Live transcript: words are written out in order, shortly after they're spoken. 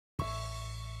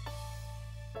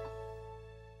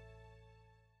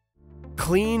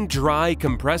Clean, dry,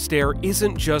 compressed air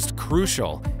isn't just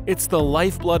crucial, it's the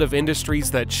lifeblood of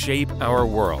industries that shape our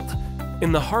world.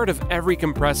 In the heart of every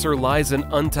compressor lies an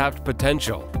untapped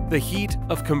potential, the heat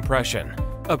of compression,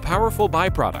 a powerful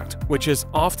byproduct which is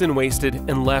often wasted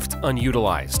and left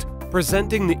unutilized.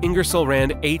 Presenting the Ingersoll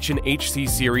Rand H and HC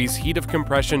series heat of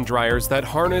compression dryers that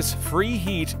harness free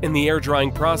heat in the air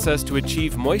drying process to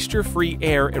achieve moisture-free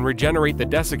air and regenerate the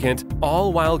desiccant,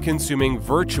 all while consuming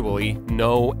virtually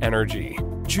no energy.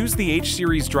 Choose the H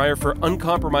series dryer for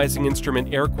uncompromising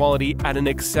instrument air quality at an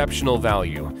exceptional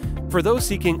value. For those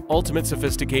seeking ultimate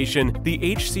sophistication, the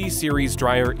HC series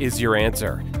dryer is your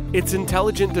answer. Its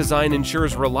intelligent design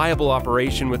ensures reliable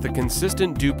operation with a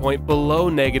consistent dew point below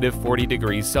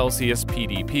 -40°C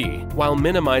PDP, while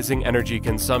minimizing energy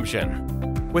consumption.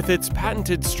 With its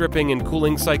patented stripping and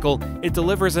cooling cycle, it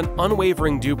delivers an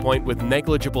unwavering dew point with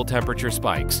negligible temperature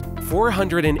spikes.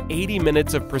 480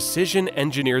 minutes of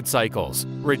precision-engineered cycles,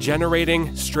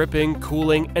 regenerating, stripping,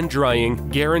 cooling, and drying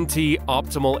guarantee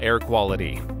optimal air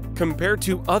quality. Compared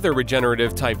to other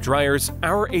regenerative-type dryers,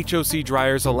 our HOC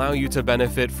dryers allow you to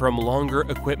benefit from longer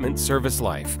equipment service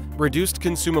life, reduced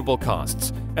consumable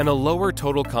costs, and a lower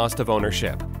total cost of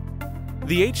ownership.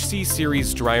 The HC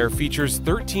series dryer features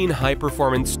 13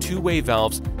 high-performance two-way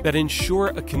valves that ensure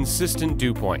a consistent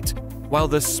dew point, while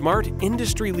the smart,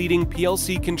 industry-leading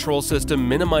PLC control system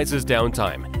minimizes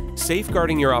downtime,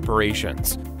 safeguarding your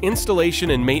operations.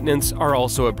 Installation and maintenance are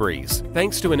also a breeze,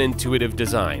 thanks to an intuitive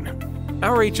design.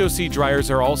 Our HOC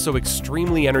dryers are also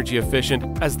extremely energy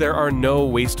efficient as there are no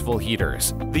wasteful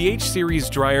heaters. The H-Series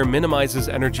dryer minimizes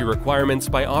energy requirements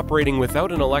by operating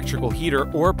without an electrical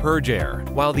heater or purge air,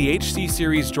 while the HC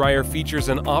Series dryer features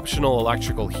an optional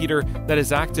electrical heater that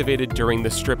is activated during the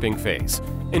stripping phase,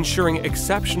 ensuring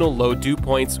exceptional low dew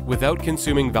points without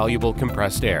consuming valuable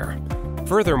compressed air.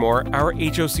 Furthermore, our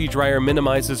HOC dryer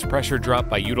minimizes pressure drop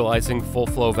by utilizing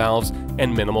full-flow valves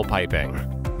and minimal piping.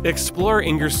 Explore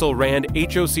Ingersoll Rand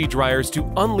HOC dryers to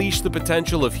unleash the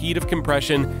potential of heat of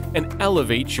compression and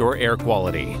elevate your air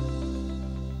quality.